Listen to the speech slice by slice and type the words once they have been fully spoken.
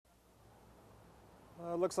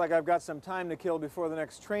Looks like I've got some time to kill before the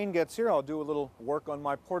next train gets here. I'll do a little work on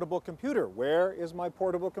my portable computer. Where is my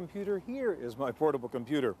portable computer? Here is my portable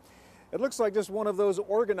computer. It looks like just one of those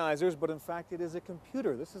organizers, but in fact it is a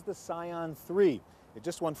computer. This is the Scion 3. It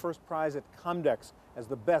just won first prize at Comdex as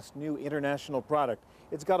the best new international product.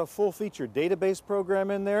 It's got a full-featured database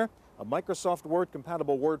program in there, a Microsoft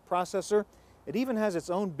Word-compatible word processor. It even has its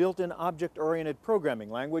own built-in object-oriented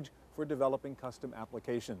programming language for developing custom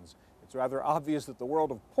applications. It's rather obvious that the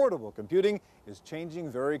world of portable computing is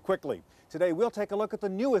changing very quickly. Today we'll take a look at the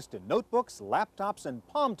newest in notebooks, laptops, and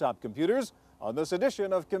palm-top computers on this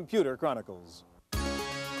edition of Computer Chronicles.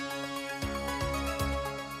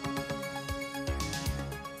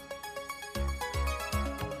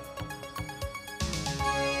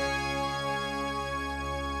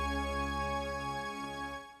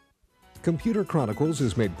 Computer Chronicles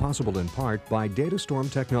is made possible in part by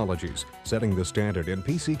DataStorm Technologies, setting the standard in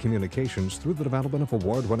PC communications through the development of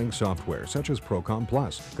award-winning software such as Procom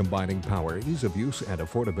Plus, combining power, ease of use, and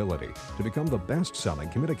affordability to become the best-selling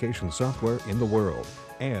communication software in the world.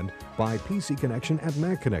 And by PC Connection and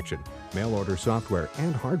Mac Connection, mail-order software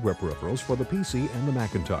and hardware peripherals for the PC and the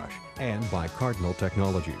Macintosh. And by Cardinal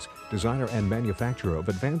Technologies, designer and manufacturer of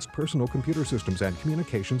advanced personal computer systems and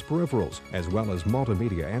communications peripherals, as well as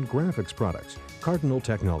multimedia and graphics products. Cardinal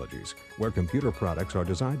Technologies, where computer products are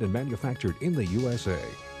designed and manufactured in the USA.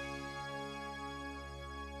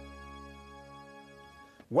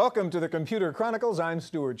 Welcome to the Computer Chronicles. I'm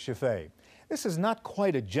Stuart Chaffee. This is not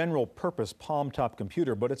quite a general-purpose palm-top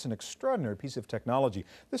computer, but it's an extraordinary piece of technology.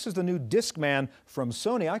 This is the new Discman from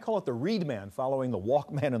Sony. I call it the Readman, following the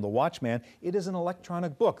Walkman and the Watchman. It is an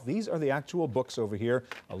electronic book. These are the actual books over here,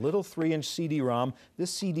 a little 3-inch CD-ROM.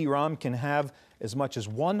 This CD-ROM can have as much as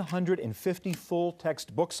 150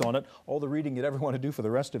 full-text books on it, all the reading you'd ever want to do for the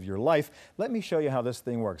rest of your life. Let me show you how this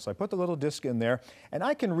thing works. I put the little disc in there, and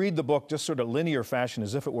I can read the book just sort of linear fashion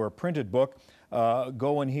as if it were a printed book.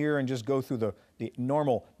 Go in here and just go through the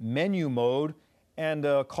normal menu mode and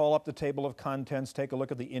call up the table of contents, take a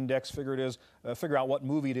look at the index, figure out what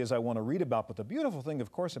movie it is I want to read about. But the beautiful thing,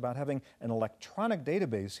 of course, about having an electronic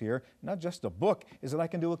database here, not just a book, is that I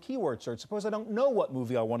can do a keyword search. Suppose I don't know what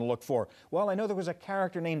movie I want to look for. Well, I know there was a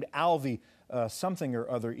character named Alvy, something or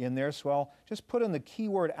other in there, so I'll just put in the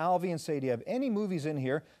keyword Alvy and say, do you have any movies in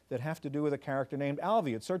here that have to do with a character named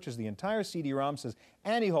Alvy? It searches the entire CD-ROM, says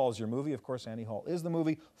Annie Hall's your movie. Of course, Annie Hall is the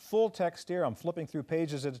movie. Full text here. I'm flipping through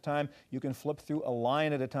pages at a time. You can flip through a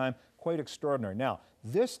line at a time. Quite extraordinary. Now,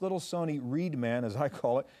 this little Sony Readman, as I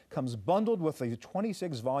call it, comes bundled with a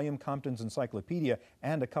 26-volume Compton's Encyclopedia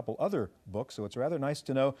and a couple other books, so it's rather nice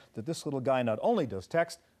to know that this little guy not only does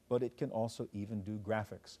text, but it can also even do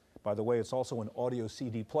graphics. By the way, it's also an audio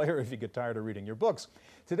CD player if you get tired of reading your books.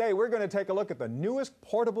 Today, we're going to take a look at the newest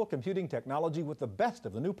portable computing technology with the best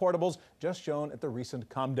of the new portables just shown at the recent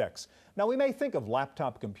Comdex. Now, we may think of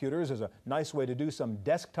laptop computers as a nice way to do some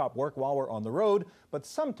desktop work while we're on the road, but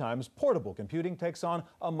sometimes portable computing takes on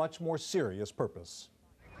a much more serious purpose.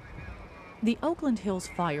 The Oakland Hills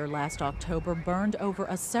fire last October burned over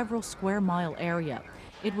a several square mile area.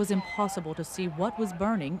 It was impossible to see what was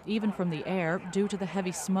burning, even from the air, due to the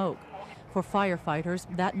heavy smoke. For firefighters,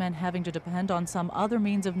 that meant having to depend on some other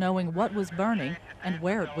means of knowing what was burning and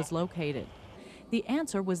where it was located. The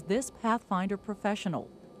answer was this Pathfinder Professional,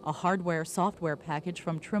 a hardware-software package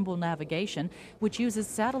from Trimble Navigation, which uses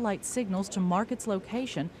satellite signals to mark its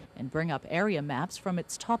location and bring up area maps from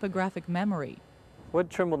its topographic memory. What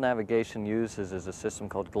Trimble Navigation uses is a system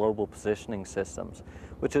called Global Positioning Systems,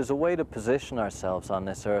 which is a way to position ourselves on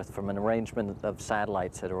this Earth from an arrangement of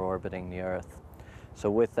satellites that are orbiting the Earth. So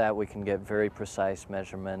with that, we can get very precise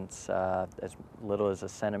measurements, as little as a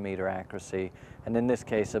centimeter accuracy, and in this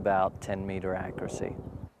case, about 10-meter accuracy.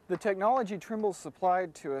 The technology Trimble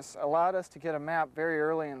supplied to us allowed us to get a map very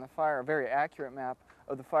early in the fire, a very accurate map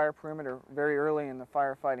of the fire perimeter very early in the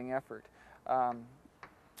firefighting effort.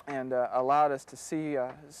 And allowed us to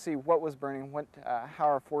see what was burning, how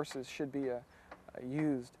our forces should be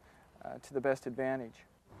used to the best advantage.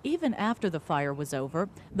 Even after the fire was over,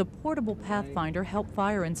 the portable Pathfinder helped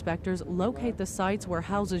fire inspectors locate the sites where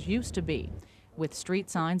houses used to be. With street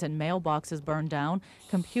signs and mailboxes burned down,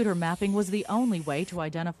 computer mapping was the only way to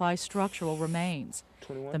identify structural remains.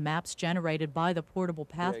 The maps generated by the portable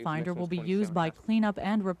Pathfinder will be used by cleanup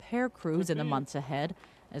and repair crews in the months ahead,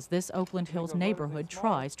 as this Oakland Hills neighborhood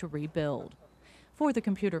tries to rebuild. For the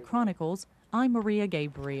Computer Chronicles, I'm Maria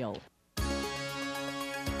Gabriel.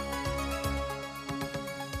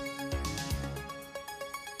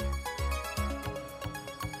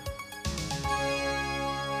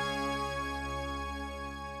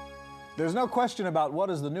 The There's no question about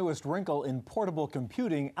what is the newest wrinkle in portable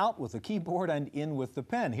computing: out with the keyboard and in with the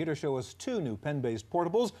pen. Here to show us two new pen-based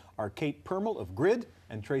portables are Kate Permel of Grid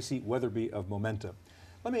and Tracy Weatherby of Momenta.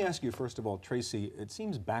 Let me ask you first of all, Tracy, it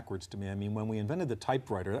seems backwards to me. I mean, when we invented the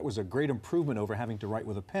typewriter, that was a great improvement over having to write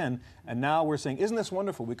with a pen, and now we're saying, isn't this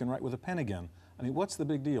wonderful, we can write with a pen again? I mean, what's the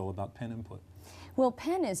big deal about pen input? Well,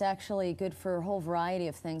 pen is actually good for a whole variety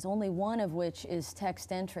of things, only one of which is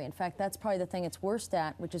text entry. In fact, that's probably the thing it's worst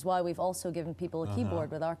at, which is why we've also given people a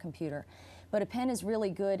keyboard with our computer. But a pen is really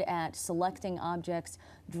good at selecting objects,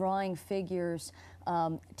 drawing figures,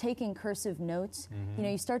 taking cursive notes. You know,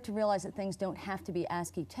 you start to realize that things don't have to be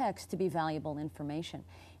ASCII text to be valuable information.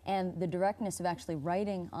 And the directness of actually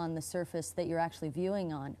writing on the surface that you're actually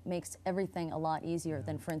viewing on makes everything a lot easier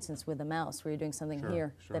than, for instance, with a mouse, where you're doing something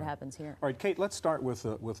here that happens here. All right, Kate, let's start with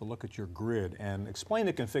a look at your Grid and explain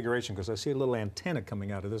the configuration, because I see a little antenna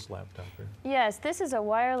coming out of this laptop here. Yes, this is a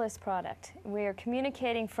wireless product. We are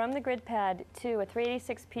communicating from the Grid pad to a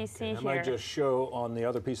 386 PC here. I might just show on the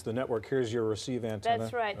other piece of the network, here's your receive antenna.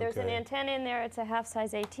 That's right. There's an antenna in there. It's a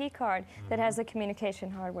half-size AT card that has the communication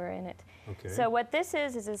hardware in it. So what this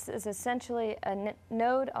is essentially a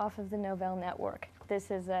node off of the Novell network.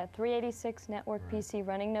 This is a 386 network PC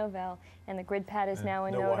running Novell, and the Grid pad is now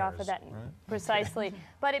a node off of that. Precisely.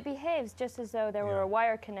 But it behaves just as though there were a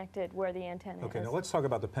wire connected where the antenna is. Okay, now let's talk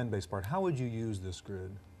about the pen-based part. How would you use this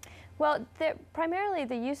Grid? Well, primarily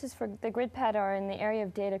the uses for the Grid pad are in the area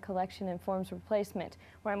of data collection and forms replacement,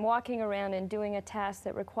 where I'm walking around and doing a task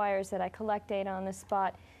that requires that I collect data on the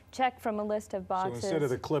spot, check from a list of boxes. So instead of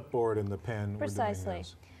the clipboard and the pen, Precisely. we're doing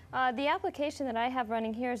this. The application that I have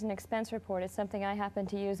running here is an expense report. It's something I happen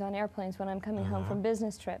to use on airplanes when I'm coming home from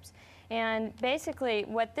business trips. And basically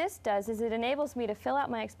what this does is it enables me to fill out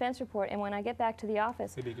my expense report, and when I get back to the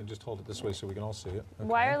office, maybe you can just hold it this way so we can all see it.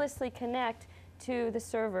 Wirelessly connect to the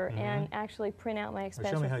server and actually print out my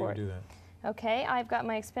expense report. Show me how you do that. Okay, I've got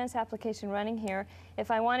my expense application running here. If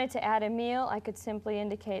I wanted to add a meal, I could simply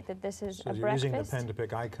indicate that this is a breakfast. So you're using the pen to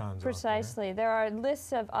pick icons. Precisely. There are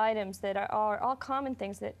lists of items that are all common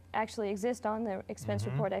things that actually exist on the expense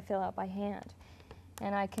report I fill out by hand.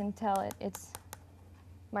 And I can tell it,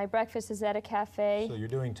 my breakfast is at a cafe. So you're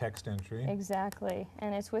doing text entry. Exactly.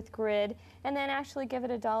 And it's with Grid. And then actually give it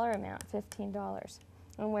a dollar amount, $15.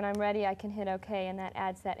 And when I'm ready, I can hit OK, and that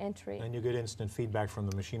adds that entry. And you get instant feedback from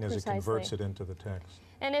the machine as it converts it into the text.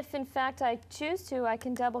 And if, in fact, I choose to, I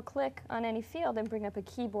can double-click on any field and bring up a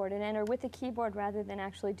keyboard and enter with the keyboard rather than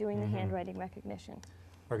actually doing the handwriting recognition.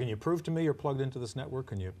 Or can you prove to me you're plugged into this network?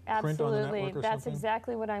 Can you print on the network or something? Absolutely. That's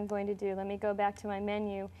exactly what I'm going to do. Let me go back to my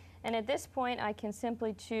menu. And at this point, I can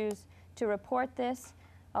simply choose to report this.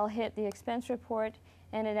 I'll hit the expense report,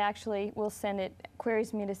 and it actually will send it,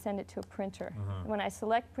 queries me to send it to a printer. When I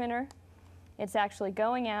select printer, it's actually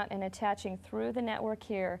going out and attaching through the network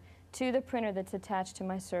here to the printer that's attached to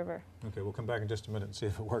my server. Okay, we'll come back in just a minute and see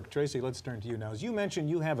if it worked. Tracy, let's turn to you now. As you mentioned,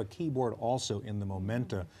 you have a keyboard also in the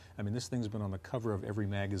Momenta. I mean, this thing's been on the cover of every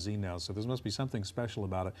magazine now, so there must be something special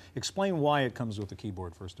about it. Explain why it comes with the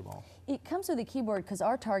keyboard, first of all. It comes with a keyboard because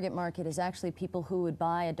our target market is actually people who would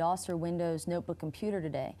buy a DOS or Windows notebook computer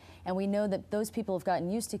today. And we know that those people who've gotten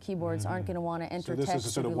used to keyboards aren't going to want to enter text. So this is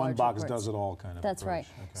a sort of one box does it all kind of That's approach. Right.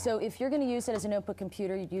 Okay. So if you're going to use it as a notebook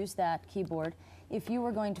computer, you'd use that keyboard. If you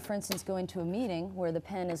were going to, for instance, go into a meeting where the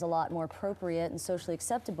pen is a lot more appropriate and socially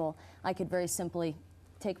acceptable, I could very simply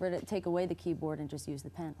take away the keyboard and just use the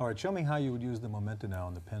pen. All right, show me how you would use the Momenta now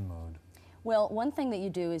in the pen mode. Well, one thing that you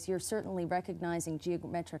do is you're certainly recognizing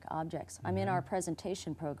geometric objects. I'm in our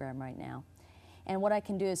presentation program right now. And what I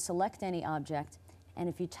can do is select any object, and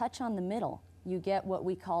if you touch on the middle, you get what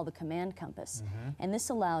we call the command compass. And this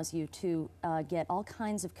allows you to get all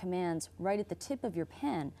kinds of commands right at the tip of your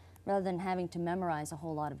pen, rather than having to memorize a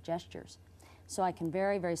whole lot of gestures. So I can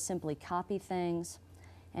very, very simply copy things,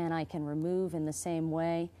 and I can remove in the same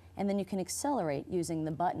way, and then you can accelerate using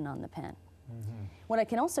the button on the pen. What I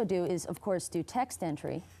can also do is, of course, do text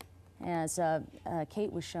entry, as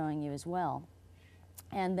Kate was showing you as well.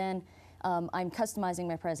 And then I'm customizing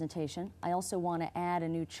my presentation. I also want to add a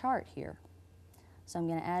new chart here. So I'm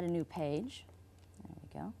going to add a new page. There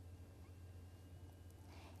we go.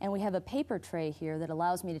 And we have a paper tray here that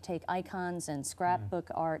allows me to take icons and scrapbook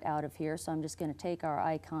art out of here. So I'm just going to take our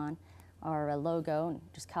icon, our logo, and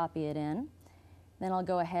just copy it in. Then I'll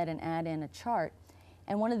go ahead and add in a chart.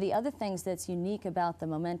 And one of the other things that's unique about the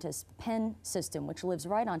Momenta pen system, which lives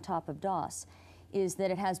right on top of DOS, is that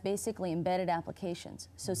it has basically embedded applications.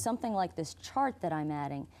 So something like this chart that I'm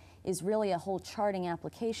adding is really a whole charting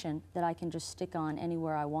application that I can just stick on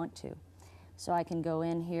anywhere I want to. So I can go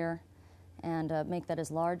in here and make that as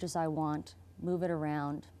large as I want, move it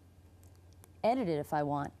around, edit it if I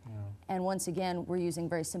want. And once again, we're using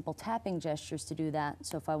very simple tapping gestures to do that.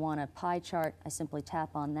 So if I want a pie chart, I simply tap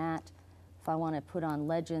on that. If I want to put on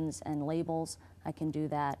legends and labels, I can do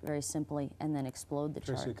that very simply and then explode the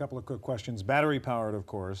Tracy, a chart. couple of quick questions. Battery powered, of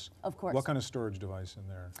course. Of course. What kind of storage device in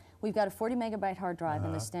there? We've got a 40 megabyte hard drive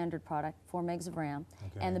in the standard product, 4 megs of RAM,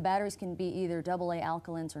 and the batteries can be either AA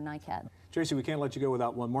alkalins or NiCad. Tracy, we can't let you go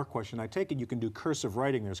without one more question. I take it you can do cursive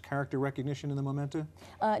writing. There's character recognition in the Momenta?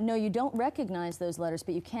 No, you don't recognize those letters,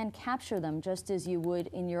 but you can capture them just as you would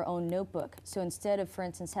in your own notebook. So instead of, for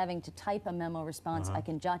instance, having to type a memo response, I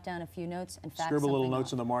can jot down a few notes and fax Scribble little something notes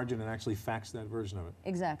off. in the margin and actually fax that version of it.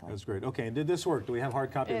 Exactly. That's great. Okay, and did this work? Do we have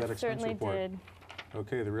hard copy of that It expense certainly report? did.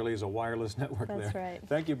 Okay, there really is a wireless network there. That's right.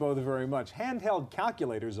 Thank you both very much. Handheld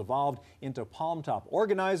calculators evolved into palm-top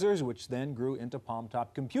organizers, which then grew into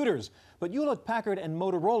palm-top computers. But Hewlett-Packard and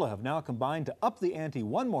Motorola have now combined to up the ante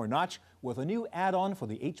one more notch with a new add-on for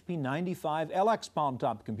the HP 95LX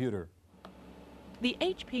palm-top computer. The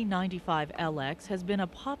HP 95LX has been a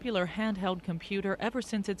popular handheld computer ever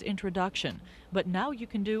since its introduction, but now you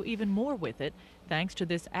can do even more with it thanks to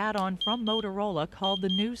this add-on from Motorola called the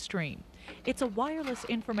NewStream. It's a wireless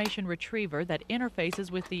information retriever that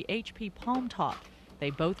interfaces with the HP Palm Top.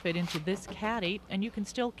 They both fit into this caddy, and you can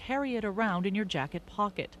still carry it around in your jacket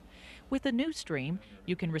pocket. With the NewStream,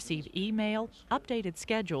 you can receive email, updated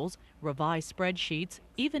schedules, revise spreadsheets,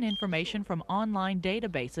 even information from online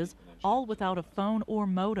databases, all without a phone or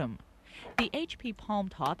modem. The HP Palm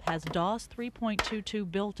Top has DOS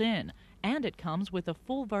 3.22 built in, and it comes with a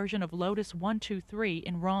full version of Lotus 123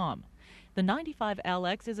 in ROM. The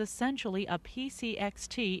 95LX is essentially a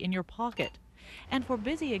PCXT in your pocket. And for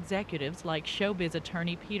busy executives like showbiz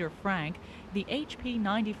attorney Peter Frank, the HP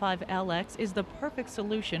 95LX is the perfect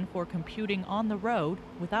solution for computing on the road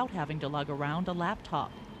without having to lug around a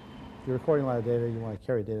laptop. If you're recording a lot of data, you want to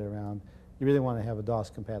carry data around, you really want to have a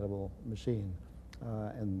DOS-compatible machine.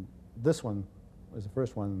 And this one was the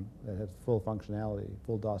first one that had full functionality,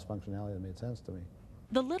 full DOS functionality that made sense to me.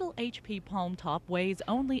 The little HP Palm Top weighs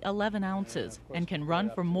only 11 ounces and can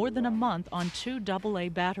run for more than a month on 2 AA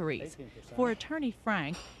batteries. For attorney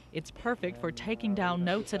Frank, it's perfect for taking down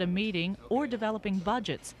notes at a meeting or developing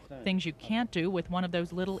budgets, things you can't do with one of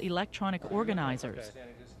those little electronic organizers.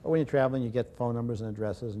 When you're traveling, you get phone numbers and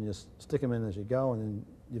addresses and you just stick them in as you go, and then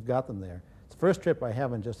you've got them there. It's the first trip I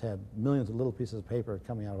haven't just had millions of little pieces of paper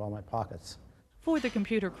coming out of all my pockets. For the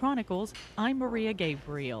Computer Chronicles, I'm Maria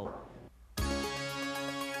Gabriel.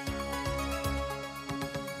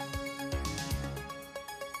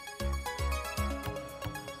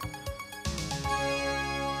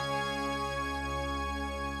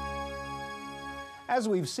 As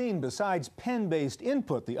we've seen, besides pen-based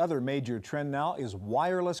input, the other major trend now is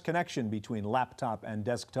wireless connection between laptop and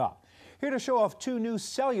desktop. Here to show off 2 new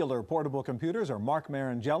cellular portable computers are Mark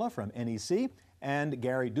Marangella from NEC and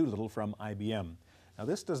Gary Doolittle from IBM. Now,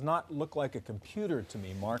 this does not look like a computer to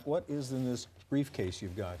me, Mark. What is in this briefcase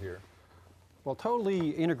you've got here? Well,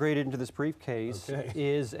 totally integrated into this briefcase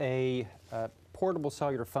is a portable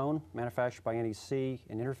cellular phone manufactured by NEC,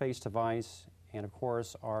 an interface device, and of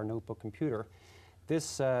course our notebook computer.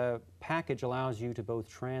 This package allows you to both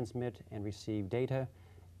transmit and receive data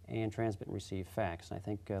and transmit and receive fax. And I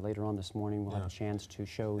think later on this morning we'll have a chance to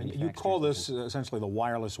show the fax. You call this essentially the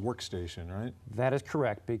wireless workstation, right? That is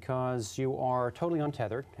correct, because you are totally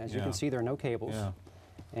untethered. As you can see, there are no cables.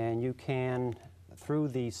 And you can, through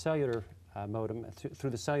the cellular modem,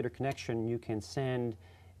 through the cellular connection, you can send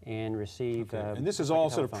and receive. And this is all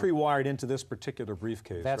sort of pre-wired into this particular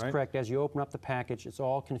briefcase, That's right? correct. As you open up the package, it's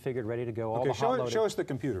all configured, ready to go. All the Okay, show us the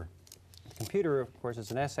computer. The computer, of course, is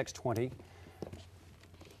an SX20.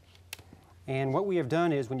 And what we have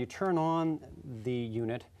done is when you turn on the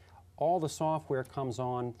unit, all the software comes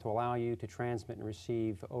on to allow you to transmit and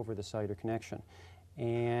receive over the cellular connection.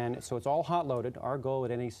 And so it's all hot-loaded. Our goal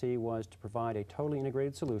at NEC was to provide a totally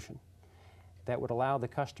integrated solution that would allow the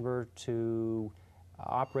customer to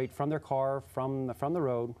operate from their car, from the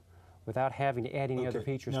road, without having to add any other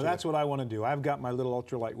features to it. Now that's what I want to do. I've got my little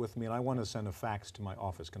ultralight with me and I want to send a fax to my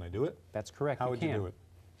office. Can I do it? That's correct. How would you do it?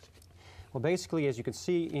 Well, basically, as you can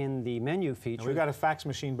see in the menu feature... Now, we've got a fax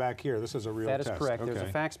machine back here. This is a real test. That is correct. There's a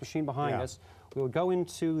fax machine behind us. We would go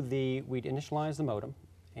into we'd initialize the modem,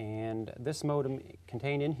 and this modem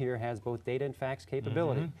contained in here has both data and fax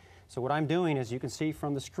capability. So what I'm doing, as you can see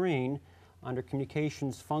from the screen, under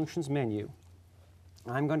Communications Functions menu,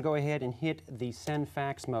 I'm going to go ahead and hit the Send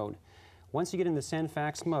Fax mode. Once you get in the Send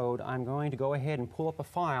Fax mode, I'm going to go ahead and pull up a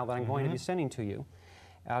file that I'm going to be sending to you.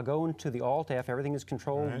 I'll go into the Alt-F. Everything is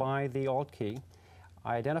controlled by the Alt key.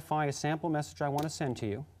 I identify a sample message I want to send to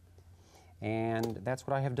you, and that's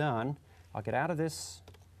what I have done. I'll get out of this.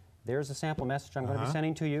 There's the sample message I'm going to be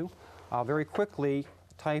sending to you. I'll very quickly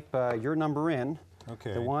type your number in.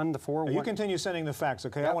 Okay. The 1, the 4, You continue sending the fax,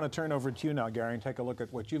 okay? Yep. I want to turn over to you now, Gary, and take a look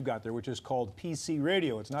at what you've got there, which is called PC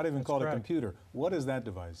Radio. It's not even called a computer. What is that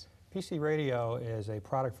device? PC Radio is a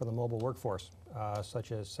product for the mobile workforce,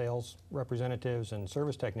 such as sales representatives and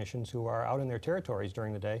service technicians who are out in their territories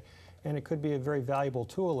during the day, and it could be a very valuable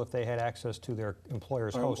tool if they had access to their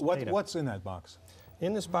employer's host data. What's in that box?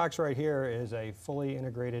 In this box right here is a fully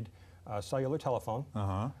integrated cellular telephone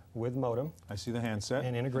with modem. I see the handset.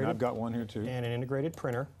 And integrated. I've got one here too. And an integrated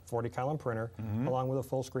printer, 40-column printer, along with a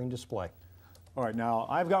full screen display. All right, now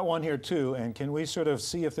I've got one here too, and can we sort of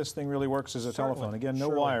see if this thing really works as a telephone? Again, no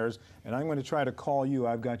wires, and I'm going to try to call you.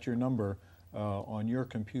 I've got your number on your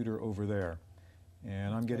computer over there.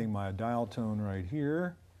 And I'm getting my dial tone right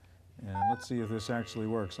here, and let's see if this actually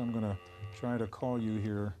works. I'm going to try to call you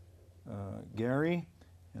here, Gary,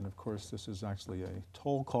 and of course this is actually a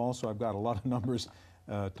toll call, so I've got a lot of numbers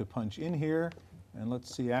to punch in here, and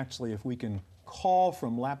let's see actually if we can call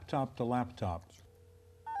from laptop to laptop.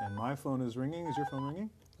 And my phone is ringing. Is your phone ringing?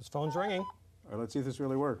 This phone's ringing. All right, let's see if this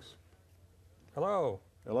really works. Hello.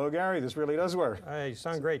 Hello, Gary. This really does work. Hey, you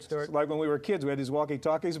sound great, Stuart. It's like when we were kids, we had these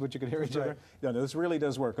walkie-talkies, but you could hear each other. Yeah, no, this really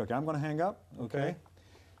does work. Okay, I'm going to hang up. Okay.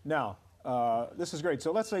 Now, this is great.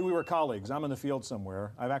 So let's say we were colleagues. I'm in the field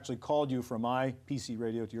somewhere. I've actually called you from my PC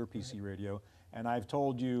radio to your PC radio, and I've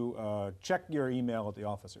told you, check your email at the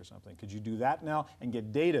office or something. Could you do that now and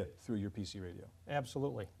get data through your PC radio?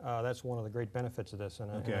 Absolutely. That's one of the great benefits of this. And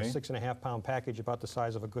a 6.5-pound package about the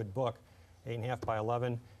size of a good book, 8.5 by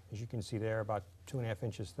 11, as you can see there, about 2.5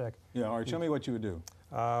 inches thick. Yeah, all right, show me what you would do.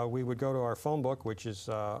 We would go to our phone book, which is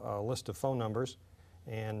a list of phone numbers,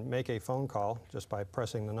 and make a phone call just by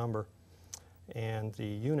pressing the number. And the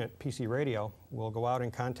unit, PC Radio, will go out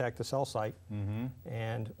and contact the cell site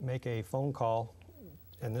and make a phone call.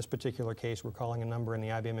 In this particular case, we're calling a number in the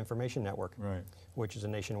IBM Information Network, which is a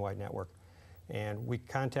nationwide network. And we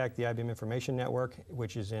contact the IBM Information Network,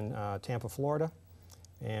 which is in Tampa, Florida.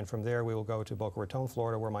 And from there, we will go to Boca Raton,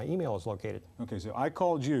 Florida, where my email is located. Okay, so I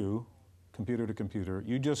called you, computer to computer.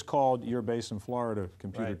 You just called your base in Florida,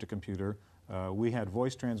 computer to computer. We had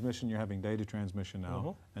voice transmission, you're having data transmission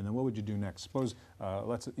now. And then what would you do next? Suppose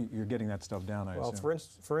you're getting that stuff down, I assume. Well,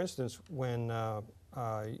 for instance, when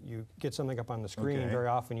you get something up on the screen, very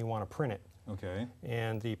often you want to print it. Okay.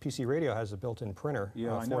 And the PC Radio has a built-in printer, yeah,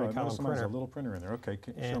 a 40-column printer. There's a little printer in there. Okay,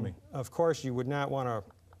 show me. Of course, you would not want to,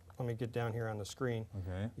 let me get down here on the screen.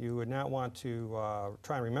 Okay. You would not want to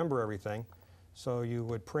try and remember everything, so you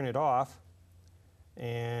would print it off,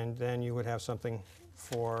 and then you would have something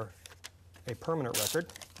for a permanent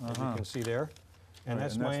record, as you can see there. And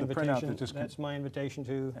that's my invitation. That's my invitation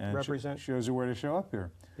to represent. Shows you where to show up here.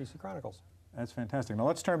 PC Chronicles. That's fantastic. Now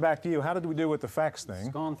let's turn back to you. How did we do with the fax thing? It's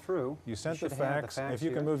gone through. You sent the fax. If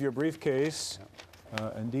you can move your briefcase.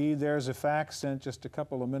 Indeed, there's a fax sent just a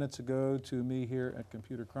couple of minutes ago to me here at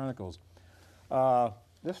Computer Chronicles.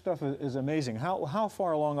 This stuff is amazing. How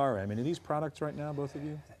far along are we? I mean, are these products right now, both of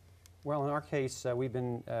you? Well, in our case, we've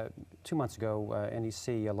been 2 months ago.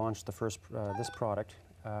 NEC launched the first this product,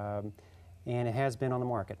 and it has been on the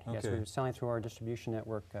market. Okay. Yes, we're selling through our distribution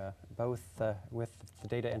network, both with the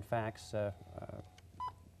data and fax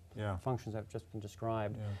functions that have just been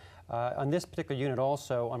described. On this particular unit,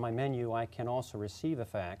 also on my menu, I can also receive a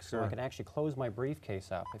fax, so I can actually close my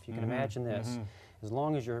briefcase up. If you can imagine this, as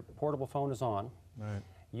long as your portable phone is on.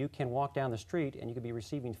 You can walk down the street and you could be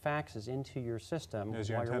receiving faxes into your system while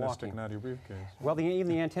you're walking. Sticking out of your briefcase. Well, even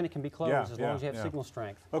the antenna can be closed as long as you have signal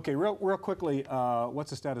strength. Okay, real quickly,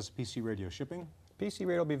 what's the status of PC Radio shipping? PC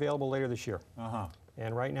Radio will be available later this year.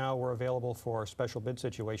 And right now we're available for special bid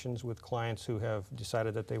situations with clients who have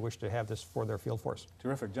decided that they wish to have this for their field force.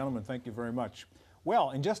 Terrific. Gentlemen, thank you very much.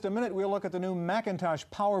 Well, in just a minute, we'll look at the new Macintosh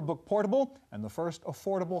PowerBook Portable and the first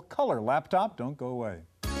affordable color laptop. Don't go away.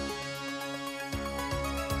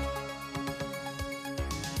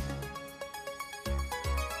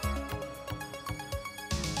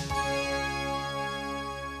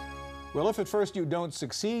 Well, if at first you don't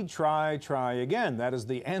succeed, try again. That is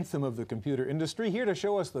the anthem of the computer industry. Here to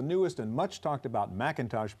show us the newest and much talked about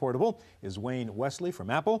Macintosh Portable is Wayne Wesley from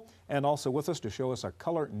Apple. And also with us to show us a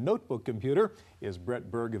color notebook computer is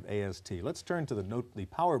Brett Berg of AST. Let's turn to the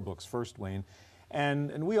PowerBooks first, Wayne.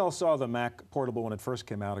 And we all saw the Mac Portable when it first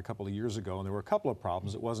came out a couple of years ago, and there were a couple of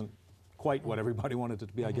problems. It wasn't quite what everybody wanted it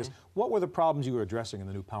to be, I guess. What were the problems you were addressing in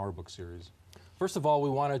the new PowerBook series? First of all, we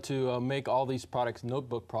wanted to make all these products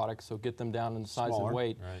notebook products, so get them down in size and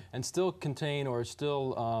weight, and still contain or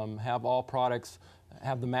still have all products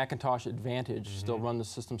have the Macintosh advantage, still run the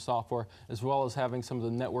system software, as well as having some of the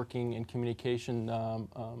networking and communication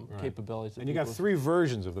capabilities. And you got 3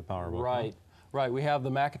 versions of the PowerBook. Right. Huh? Right, we have the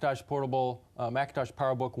Macintosh portable Macintosh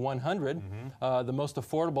PowerBook 100, the most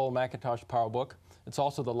affordable Macintosh PowerBook. It's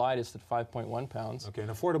also the lightest at 5.1 pounds. Okay,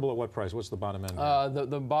 and affordable at what price? What's the bottom end?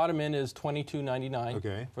 The bottom end is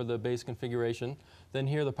 $22.99 for the base configuration. Then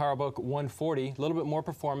here the PowerBook 140, a little bit more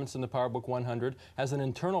performance than the PowerBook 100, has an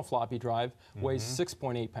internal floppy drive, weighs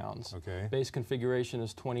 6.8 pounds. Okay. Base configuration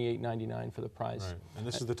is $28.99 for the price. Right. And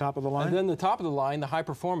this is the top of the line? And then the top of the line, the high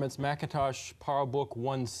performance Macintosh PowerBook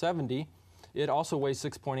 170. It also weighs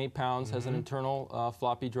 6.8 pounds, has an internal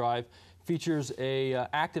floppy drive, features a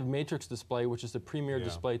active matrix display, which is the premier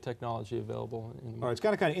display technology available in the market. All right, it's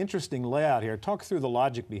got a kind of interesting layout here. Talk through the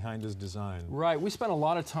logic behind this design. Right, we spent a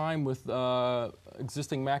lot of time with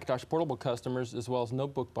existing Macintosh portable customers as well as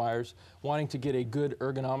notebook buyers wanting to get a good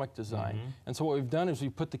ergonomic design. And so what we've done is we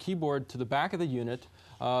put the keyboard to the back of the unit,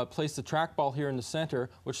 placed the trackball here in the center,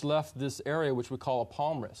 which left this area which we call a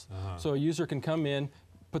palm rest. So a user can come in,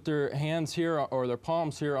 put their hands here or their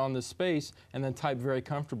palms here on this space and then type very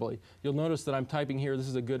comfortably. You'll notice that I'm typing here. This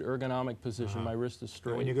is a good ergonomic position. My wrist is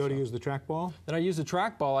straight. And when you go to use the trackball? Then I use the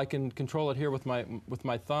trackball. I can control it here with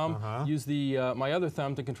my thumb, use the my other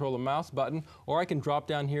thumb to control the mouse button, or I can drop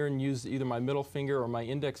down here and use either my middle finger or my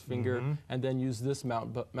index finger and then use this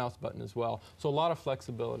mouse button as well. So a lot of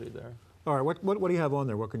flexibility there. All right, what do you have on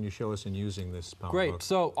there? What can you show us in using this PowerBook? Great.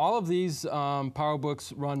 So all of these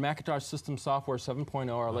PowerBooks run Macintosh System Software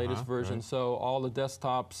 7.0, our latest version. Right. So all the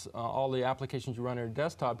desktops, all the applications you run on your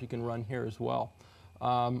desktop, you can run here as well.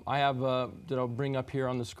 I have, that I'll bring up here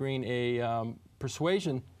on the screen, a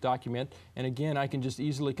persuasion document. And again, I can just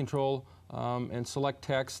easily control and select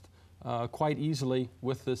text quite easily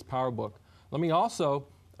with this PowerBook. Let me also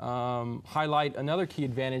highlight another key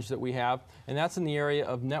advantage that we have, and that's in the area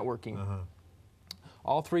of networking.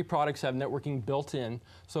 All 3 products have networking built in.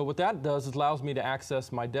 So what that does is allows me to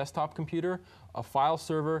access my desktop computer, a file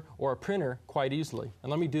server, or a printer quite easily. And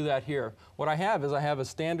let me do that here. What I have is I have a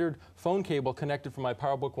standard phone cable connected from my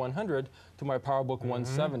PowerBook 100 to my PowerBook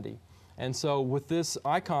 170. And so with this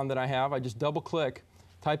icon that I have, I just double click,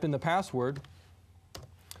 type in the password,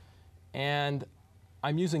 and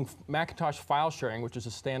I'm using Macintosh file sharing, which is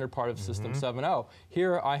a standard part of System 7.0.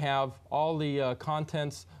 Here I have all the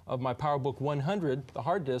contents of my PowerBook 100, the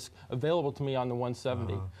hard disk, available to me on the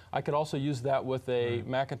 170. I could also use that with a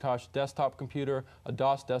Macintosh desktop computer, a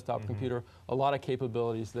DOS desktop computer, a lot of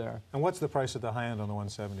capabilities there. And what's the price at the high end on the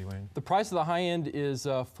 170, Wayne? The price of the high end is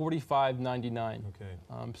 $45.99.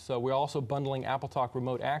 Okay. So we're also bundling AppleTalk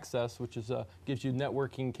Remote Access, which is gives you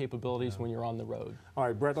networking capabilities when you're on the road. All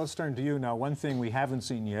right, Brett, let's turn to you now. One thing we haven't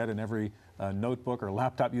seen yet, and every notebook or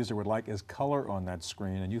laptop user would like, is color on that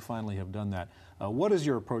screen, and you finally have done that. What is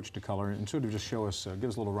your approach to color? And sort of just show us, give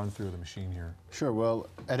us a little run through of the machine here. Sure. Well,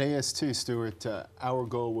 at AST, Stuart, our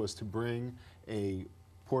goal was to bring a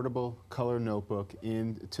portable color notebook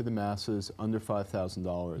into the masses under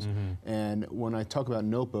 $5,000. And when I talk about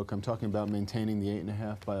notebook, I'm talking about maintaining the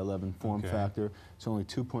 8.5 by 11 form factor. It's only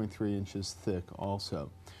 2.3 inches thick also.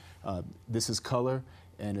 This is color,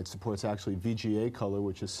 and it supports actually VGA color,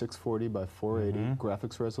 which is 640 by 480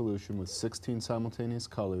 graphics resolution with 16 simultaneous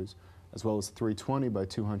colors, as well as 320 by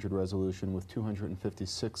 200 resolution with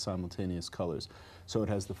 256 simultaneous colors. So it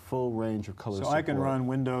has the full range of color support. So I can run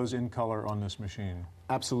Windows in color on this machine?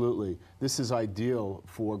 Absolutely. This is ideal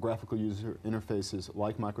for graphical user interfaces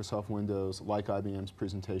like Microsoft Windows, like IBM's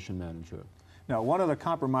Presentation Manager. Now, one of the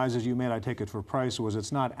compromises you made, I take it, for price was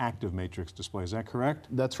it's not active matrix display. Is that correct?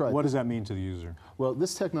 That's right. What does that mean to the user? Well,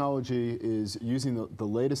 this technology is using the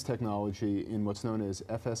latest technology in what's known as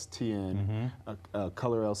FSTN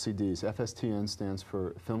color LCDs. FSTN stands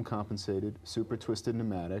for Film Compensated Super Twisted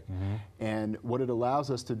Pneumatic. And what it allows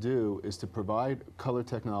us to do is to provide color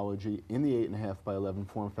technology in the 8.5 by 11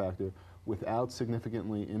 form factor without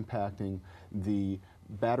significantly impacting the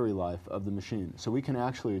battery life of the machine. So we can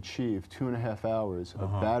actually achieve 2.5 hours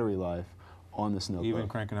of battery life on this notebook. Even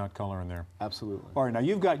cranking out color in there. Absolutely. All right, now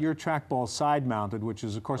you've got your trackball side mounted, which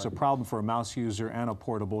is of course a problem for a mouse user and a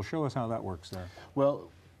portable. Show us how that works there. Well,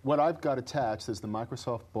 what I've got attached is the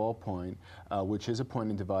Microsoft Ballpoint, which is a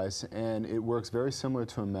pointing device, and it works very similar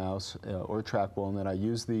to a mouse or a trackball in that I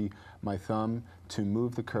use my thumb to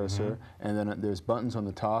move the cursor, and then there's buttons on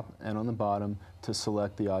the top and on the bottom to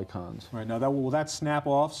select the icons. Right, now will that snap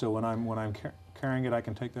off, so when I'm carrying it, I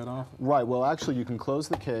can take that off? Right. Well, actually, you can close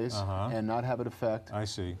the case and not have it affect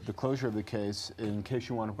the closure of the case in case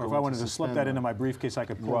you want to. Or if I wanted to slip that into my briefcase, I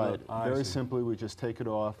could pull it. Very simply, we just take it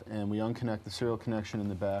off and we unconnect the serial connection in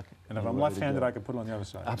the back. And if I'm left-handed, I could put it on the other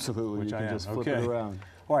side. Absolutely. You can just flip it around.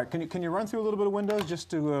 All right. Can you run through a little bit of Windows just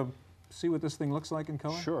to see what this thing looks like in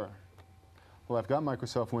color? Sure. Well, I've got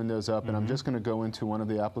Microsoft Windows up, and I'm just going to go into one of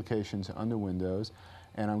the applications under Windows,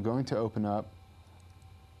 and I'm going to open up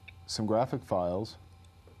some graphic files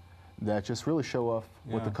that just really show off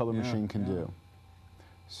what the color machine can do.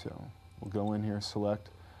 So we'll go in here, select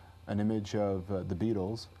an image of the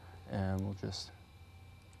Beatles, and we'll just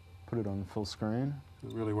put it on full screen.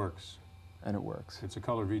 It really works. And it works. It's a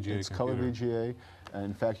color VGA It's color VGA.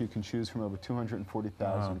 In fact, you can choose from over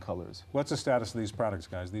 240,000 colors. What's the status of these products,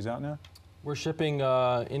 guys? These out now? We're shipping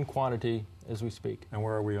in quantity as we speak. And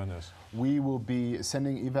where are we on this? We will be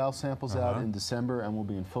sending eval samples out in December, and we'll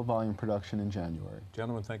be in full volume production in January.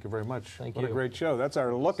 Gentlemen, thank you very much. Thank you. What a great show. That's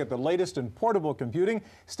our look at the latest in portable computing.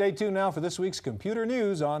 Stay tuned now for this week's computer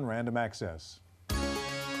news on Random Access.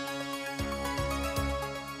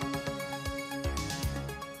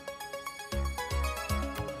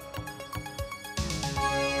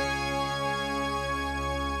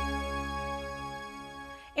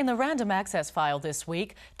 In the Random Access file this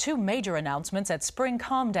week, two major announcements at Spring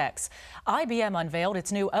Comdex. IBM unveiled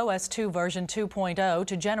its new OS2 version 2.0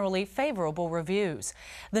 to generally favorable reviews.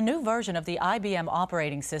 The new version of the IBM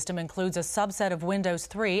operating system includes a subset of Windows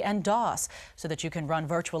 3 and DOS, so that you can run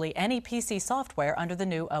virtually any PC software under the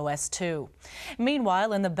new OS2.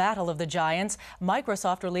 Meanwhile, in the battle of the giants,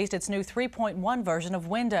 Microsoft released its new 3.1 version of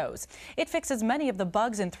Windows. It fixes many of the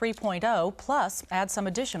bugs in 3.0, plus adds some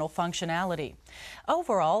additional functionality.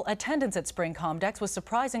 Overall, attendance at Spring Comdex was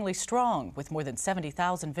surprisingly strong, with more than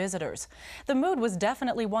 70,000 visitors. The mood was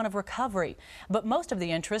definitely one of recovery, but most of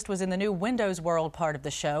the interest was in the new Windows World part of the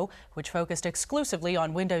show, which focused exclusively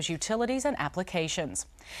on Windows utilities and applications.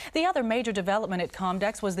 The other major development at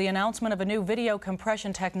Comdex was the announcement of a new video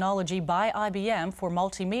compression technology by IBM for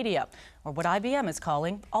multimedia, or what IBM is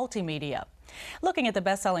calling Ultimedia. Looking at the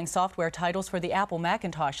best-selling software titles for the Apple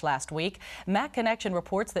Macintosh last week, Mac Connection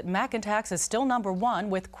reports that Macintosh is still #1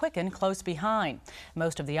 with Quicken close behind.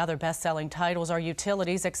 Most of the other best-selling titles are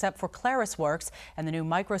utilities except for ClarisWorks and the new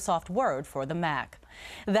Microsoft Word for the Mac.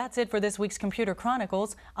 That's it for this week's Computer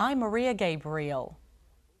Chronicles. I'm Maria Gabriel.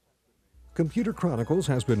 Computer Chronicles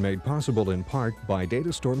has been made possible in part by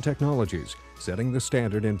Datastorm Technologies, setting the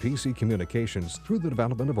standard in PC communications through the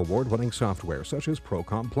development of award-winning software such as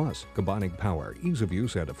Procom Plus, combining power, ease of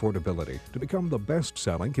use, and affordability to become the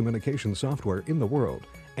best-selling communication software in the world,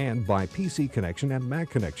 and by PC Connection and Mac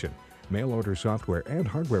Connection, mail-order software and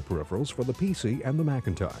hardware peripherals for the PC and the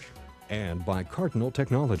Macintosh. And by Cardinal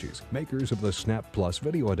Technologies, makers of the Snap Plus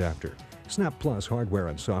video adapter. Snap Plus hardware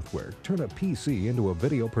and software turn a PC into a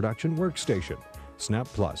video production workstation. Snap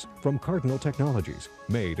Plus from Cardinal Technologies,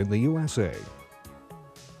 made in the USA.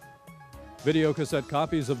 Video cassette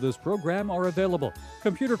copies of this program are available.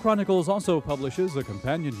 Computer Chronicles also publishes a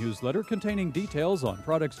companion newsletter containing details on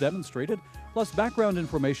products demonstrated, plus background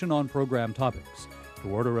information on program topics. To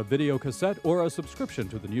order a video cassette or a subscription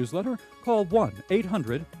to the newsletter, call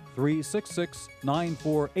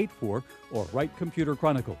 1-800-366-9484 or write Computer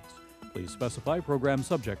Chronicles. Please specify program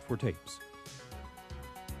subject for tapes.